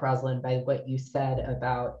struck, Rosalind, by what you said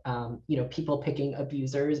about people picking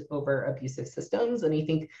abusers over abusive systems, and I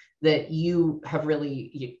think that you have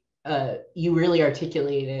really you really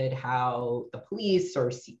articulated how the police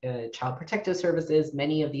or child protective services,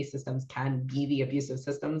 many of these systems can be the abusive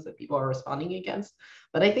systems that people are responding against.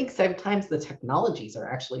 But I think sometimes the technologies are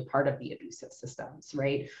actually part of the abusive systems,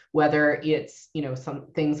 right? Whether it's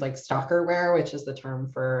some things like stalkerware, which is the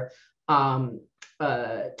term for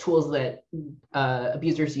tools that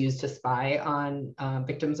abusers use to spy on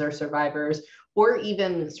victims or survivors, or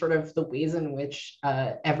even sort of the ways in which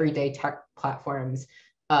everyday tech platforms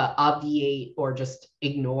obviate or just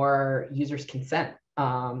ignore users' consent,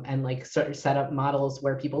 and like sort of set up models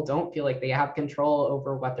where people don't feel like they have control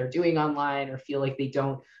over what they're doing online, or feel like they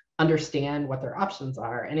don't understand what their options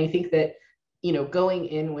are. And I think that going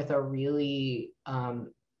in with a really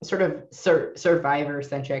sort of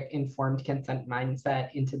survivor-centric informed consent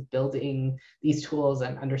mindset into building these tools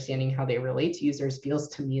and understanding how they relate to users feels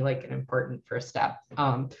to me like an important first step.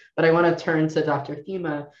 But I want to turn to Dr.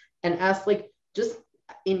 Thema and ask, like, just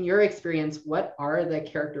in your experience, what are the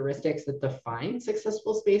characteristics that define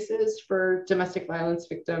successful spaces for domestic violence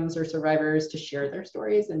victims or survivors to share their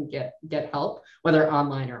stories and get help, whether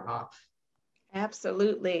online or off?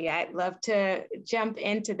 Absolutely. I'd love to jump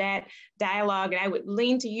into that dialogue, and I would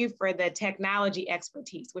lean to you for the technology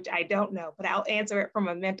expertise, which I don't know, but I'll answer it from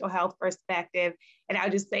a mental health perspective. And I'll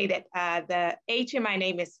just say that the H in my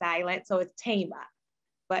name is silent, so it's Thema,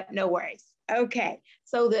 but no worries. Okay,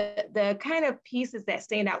 so the kind of pieces that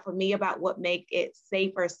stand out for me about what make it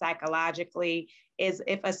safer psychologically is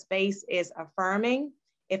if a space is affirming,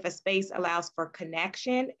 if a space allows for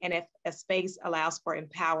connection, and if a space allows for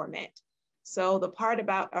empowerment. So the part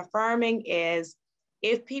about affirming is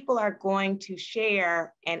if people are going to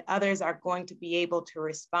share and others are going to be able to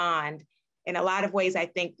respond, in a lot of ways, I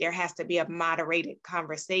think there has to be a moderated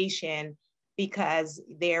conversation, because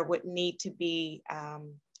there would need to be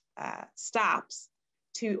stops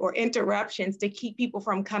or interruptions to keep people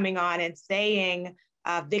from coming on and saying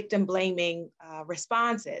victim blaming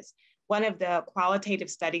responses. One of the qualitative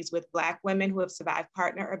studies with Black women who have survived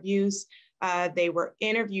partner abuse, they were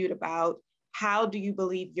interviewed about, how do you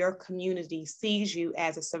believe your community sees you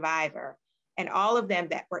as a survivor? And all of them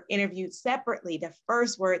that were interviewed separately, the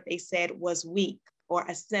first word they said was weak, or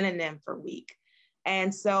a synonym for weak.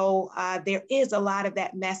 And so there is a lot of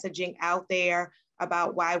that messaging out there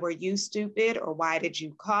about, why were you stupid, or why did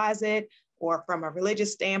you cause it? Or from a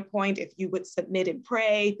religious standpoint, if you would submit and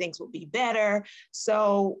pray, things would be better.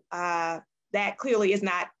 So that clearly is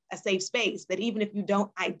not a safe space, that even if you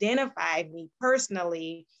don't identify me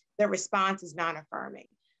personally, the response is non-affirming.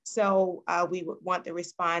 So we would want the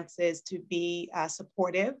responses to be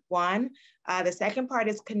supportive, one. The second part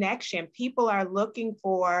is connection. People are looking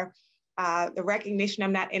for the recognition,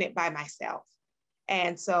 I'm not in it by myself.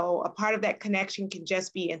 And so a part of that connection can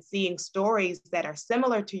just be in seeing stories that are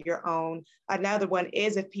similar to your own. Another one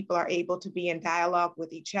is if people are able to be in dialogue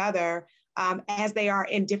with each other as they are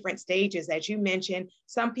in different stages. As you mentioned,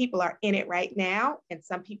 some people are in it right now, and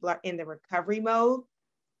some people are in the recovery mode.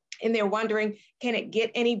 And they're wondering, can it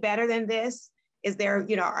get any better than this? Is there,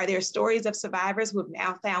 are there stories of survivors who have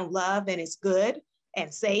now found love and it's good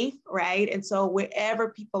and safe, right? And so wherever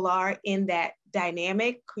people are in that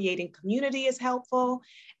dynamic, creating community is helpful.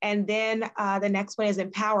 And then the next one is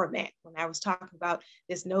empowerment. When I was talking about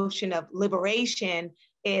this notion of liberation,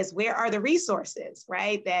 is where are the resources,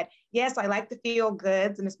 right? That, yes, I like to feel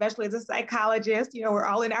goods, and especially as a psychologist, we're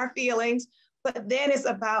all in our feelings, but then it's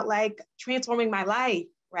about like transforming my life,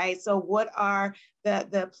 right? So what are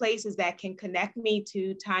the places that can connect me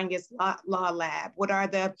to Tanya's law lab? What are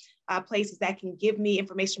the places that can give me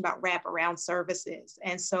information about wraparound services?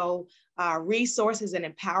 And so resources and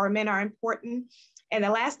empowerment are important. And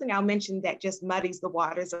the last thing I'll mention that just muddies the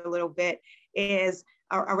waters a little bit is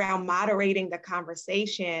around moderating the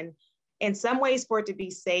conversation. In some ways, for it to be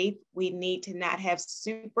safe, we need to not have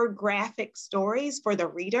super graphic stories for the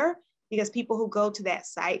reader, because people who go to that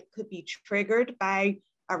site could be triggered by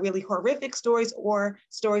really horrific stories, or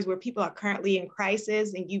stories where people are currently in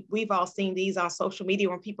crisis. And we've all seen these on social media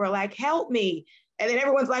when people are like, help me. And then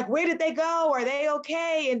everyone's like, where did they go? Are they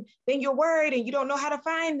okay? And then you're worried and you don't know how to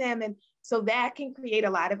find them. And so that can create a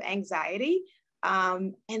lot of anxiety.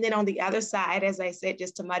 And then on the other side, as I said,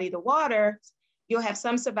 just to muddy the water, you'll have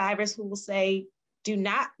some survivors who will say, do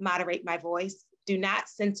not moderate my voice. Do not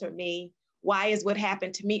censor me. Why is what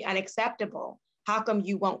happened to me unacceptable? How come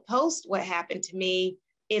you won't post what happened to me?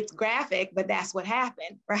 It's graphic, but that's what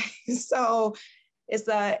happened, right? So it's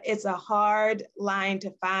a hard line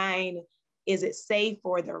to find. Is it safe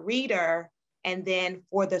for the reader And then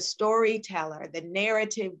for the storyteller, the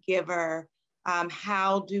narrative giver,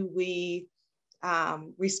 how do we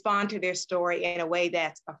respond to their story in a way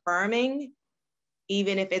that's affirming,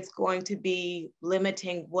 even if it's going to be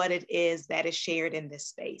limiting what it is that is shared in this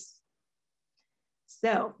space?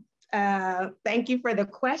 So thank you for the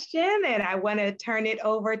question. And I want to turn it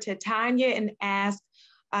over to Tanya and ask,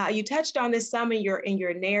 you touched on this some in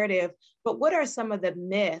your narrative, but what are some of the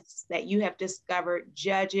myths that you have discovered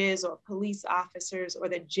judges or police officers or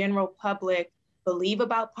the general public believe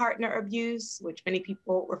about partner abuse, which many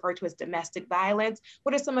people refer to as domestic violence?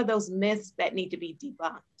 What are some of those myths that need to be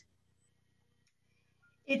debunked?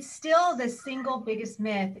 It's still the single biggest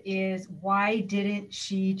myth is, why didn't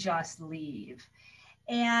she just leave?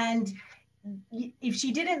 And if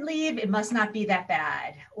she didn't leave, it must not be that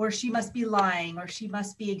bad, or she must be lying, or she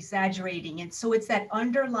must be exaggerating. And so it's that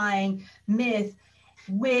underlying myth,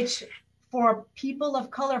 which for people of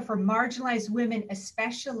color, for marginalized women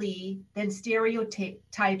especially, then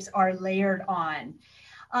stereotypes are layered on.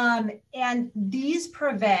 And these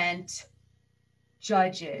prevent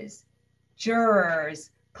judges, jurors,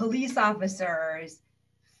 police officers,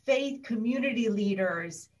 faith community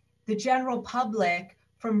leaders, the general public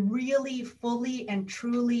from really fully and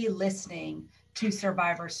truly listening to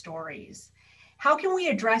survivor stories. How can we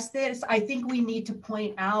address this? I think we need to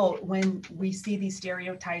point out when we see these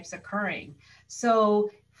stereotypes occurring.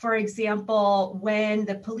 So, for example, when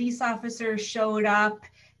the police officer showed up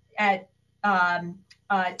at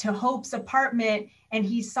to Hope's apartment and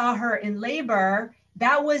he saw her in labor,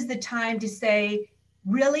 that was the time to say,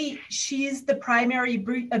 really, she's the primary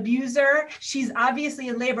abuser. She's obviously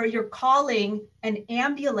in labor. You're calling an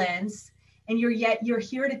ambulance, and you're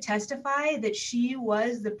here to testify that she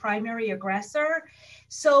was the primary aggressor.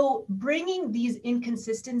 So bringing these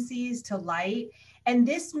inconsistencies to light, and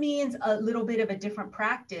this means a little bit of a different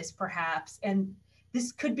practice, perhaps, and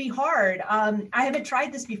this could be hard. I haven't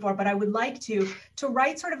tried this before, but I would like to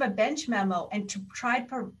write sort of a bench memo and to try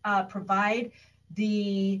to provide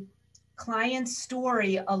the client's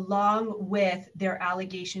story along with their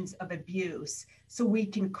allegations of abuse, so we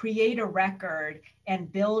can create a record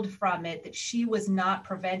and build from it that she was not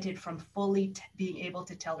prevented from fully being able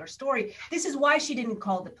to tell her story. This is why she didn't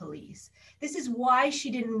call the police. This is why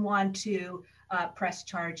she didn't want to press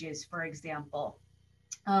charges, for example.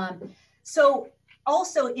 So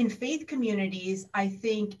also in faith communities, I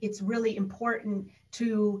think it's really important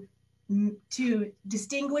to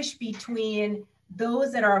distinguish between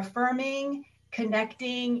those that are affirming,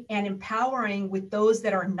 connecting, and empowering with those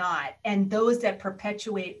that are not, and those that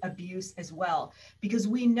perpetuate abuse as well. Because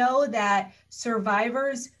we know that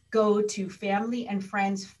survivors go to family and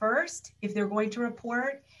friends first if they're going to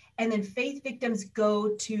report, and then faith victims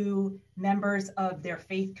go to members of their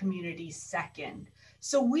faith community second.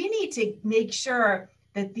 So we need to make sure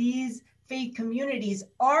that these faith communities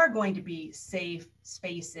are going to be safe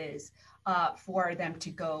spaces for them to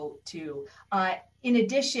go to, in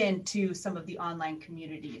addition to some of the online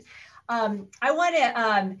communities. I want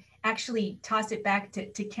to actually toss it back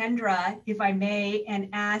to Kendra, if I may, and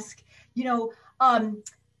ask,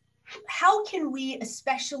 how can we,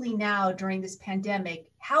 especially now during this pandemic,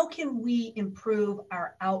 how can we improve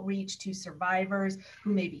our outreach to survivors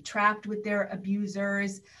who may be trapped with their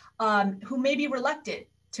abusers, who may be reluctant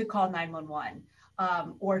to call 911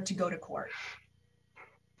 or to go to court?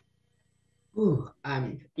 Ooh,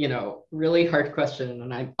 really hard question,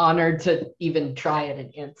 and I'm honored to even try it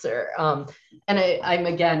and answer. And I'm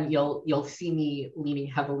again, you'll see me leaning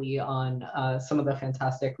heavily on some of the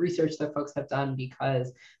fantastic research that folks have done,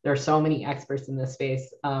 because there are so many experts in this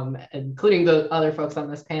space, including the other folks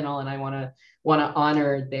on this panel, and I want to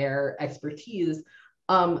honor their expertise.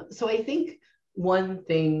 So I think one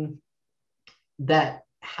thing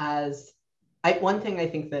I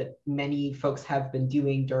think that many folks have been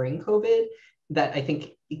doing during COVID that I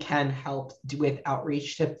think can help with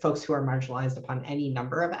outreach to folks who are marginalized upon any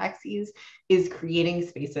number of axes is creating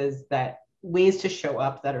spaces ways to show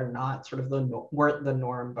up that are not sort of weren't the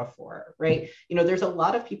norm before, right? There's a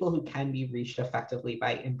lot of people who can be reached effectively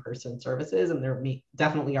by in-person services, and there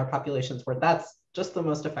definitely are populations where that's just the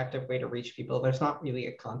most effective way to reach people. There's not really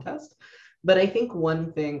a contest. But I think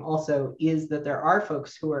one thing also is that there are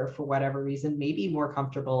folks who are, for whatever reason, maybe more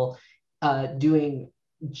comfortable doing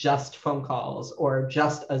just phone calls or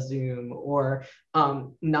just a Zoom, or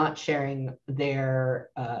not sharing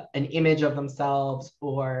an image of themselves,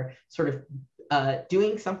 or sort of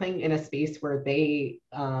doing something in a space where they,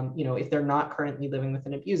 if they're not currently living with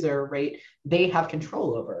an abuser, right, they have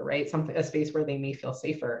control over, right, a space where they may feel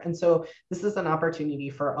safer. And so this is an opportunity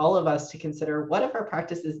for all of us to consider what if our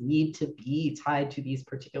practices need to be tied to these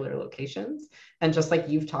particular locations. And just like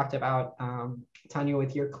you've talked about, Tanya,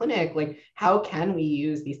 with your clinic, like how can we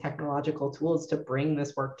use these technological tools to bring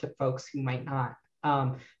this work to folks who might not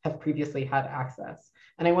have previously had access.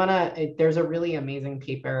 And there's a really amazing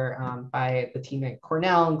paper by the team at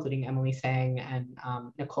Cornell, including Emily Sang and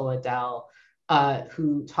Nicola Dell,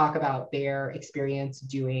 who talk about their experience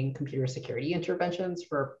doing computer security interventions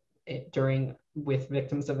with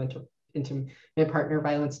victims of intimate partner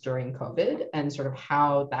violence during COVID, and sort of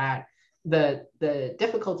how that the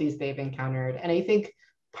difficulties they've encountered. And I think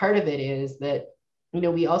part of it is that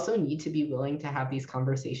we also need to be willing to have these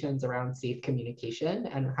conversations around safe communication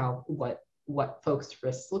and what folks'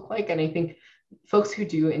 risks look like. And I think folks who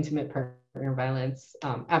do intimate partner violence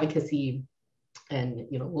advocacy and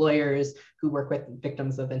lawyers who work with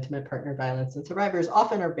victims of intimate partner violence and survivors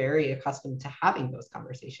often are very accustomed to having those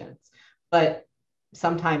conversations. But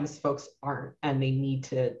sometimes folks aren't, and they need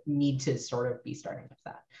to sort of be starting with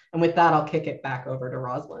that. And with that, I'll kick it back over to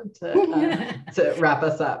Rosalind to wrap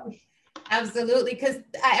us up. Absolutely, because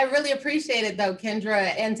I really appreciate it though,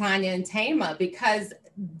 Kendra and Tanya and Tama, because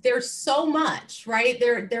there's so much, right?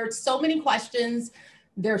 There are so many questions,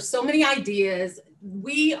 there's so many ideas.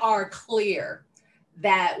 We are clear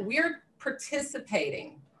that we're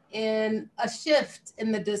participating in a shift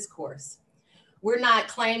in the discourse. We're not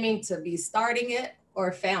claiming to be starting it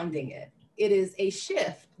or founding it. It is a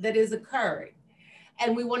shift that is occurring,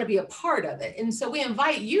 and we want to be a part of it. And so we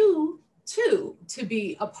invite you to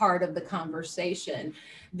be a part of the conversation.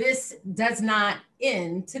 This does not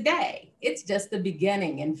end today. It's just the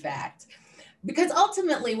beginning, in fact. Because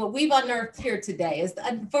ultimately what we've unearthed here today is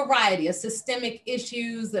a variety of systemic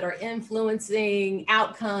issues that are influencing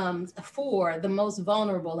outcomes for the most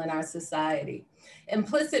vulnerable in our society.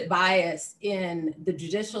 Implicit bias in the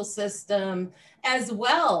judicial system, as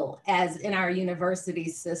well as in our university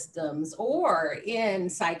systems, or in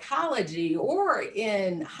psychology, or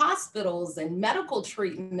in hospitals and medical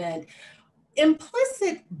treatment.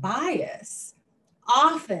 Implicit bias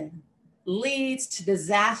often leads to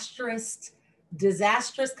disastrous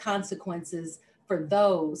consequences for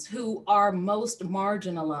those who are most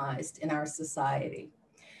marginalized in our society.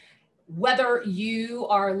 Whether you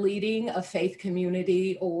are leading a faith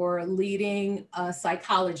community or leading a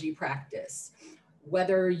psychology practice,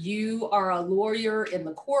 whether you are a lawyer in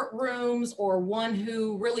the courtrooms or one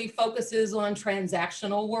who really focuses on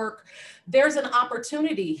transactional work, there's an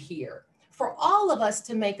opportunity here for all of us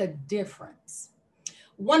to make a difference.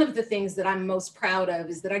 One of the things that I'm most proud of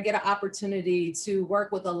is that I get an opportunity to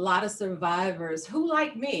work with a lot of survivors who,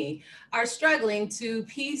 like me, are struggling to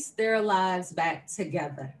piece their lives back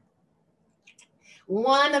together.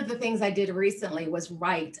 One of the things I did recently was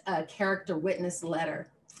write a character witness letter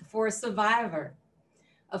for a survivor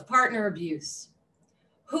of partner abuse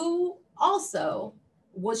who also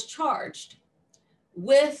was charged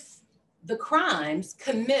with the crimes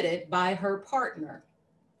committed by her partner.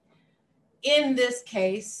 In this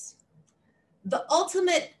case, the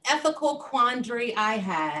ultimate ethical quandary I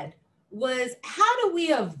had was, how do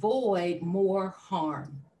we avoid more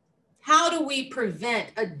harm? How do we prevent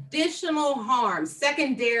additional harm,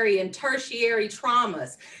 secondary and tertiary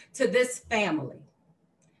traumas to this family?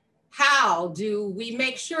 How do we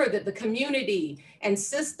make sure that the community and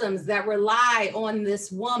systems that rely on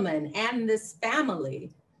this woman and this family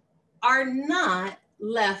are not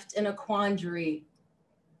left in a quandary?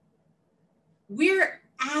 We're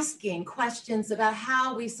asking questions about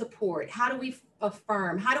how we support, how do we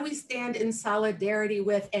affirm, how do we stand in solidarity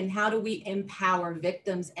with, and how do we empower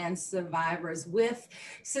victims and survivors with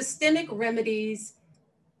systemic remedies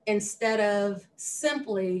instead of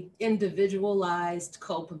simply individualized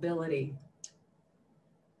culpability.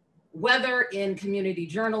 Whether in community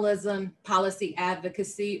journalism, policy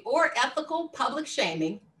advocacy, or ethical public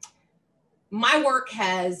shaming, my work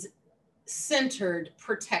has centered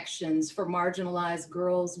protections for marginalized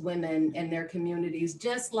girls, women, and their communities,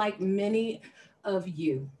 just like many of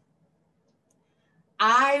you.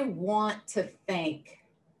 I want to thank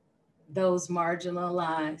those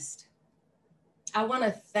marginalized. I want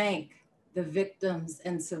to thank the victims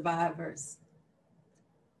and survivors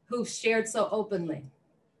who've shared so openly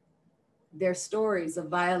their stories of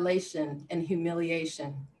violation and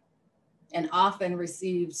humiliation, and often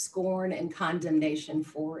received scorn and condemnation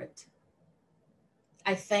for it.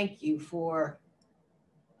 I thank you for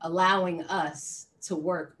allowing us to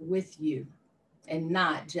work with you and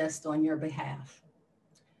not just on your behalf.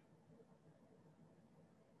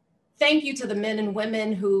 Thank you to the men and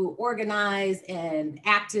women who organize and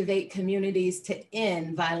activate communities to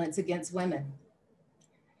end violence against women.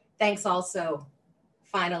 Thanks also,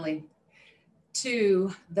 finally,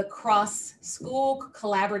 to the cross-school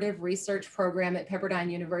collaborative research program at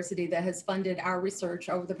Pepperdine University that has funded our research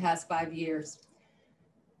over the past 5 years.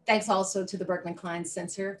 Thanks also to the Berkman Klein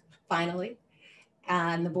Center, finally,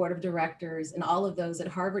 and the board of directors and all of those at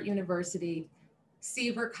Harvard University,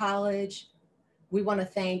 Seaver College. We want to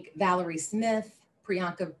thank Valerie Smith,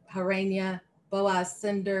 Priyanka Harania, Boaz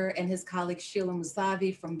Cinder, and his colleague Sheila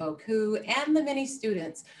Musavi from Boku, and the many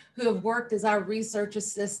students who have worked as our research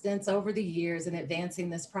assistants over the years in advancing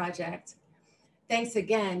this project. Thanks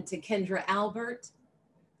again to Kendra Albert,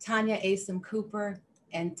 Tanya Asim Cooper,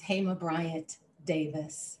 and Tama Bryant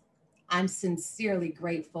Davis. I'm sincerely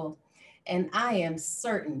grateful, and I am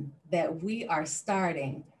certain that we are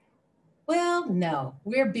starting, well, no,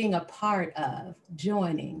 we're being a part of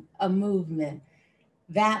joining a movement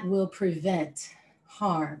that will prevent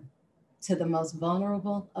harm to the most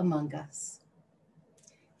vulnerable among us.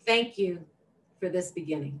 Thank you for this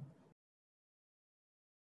beginning.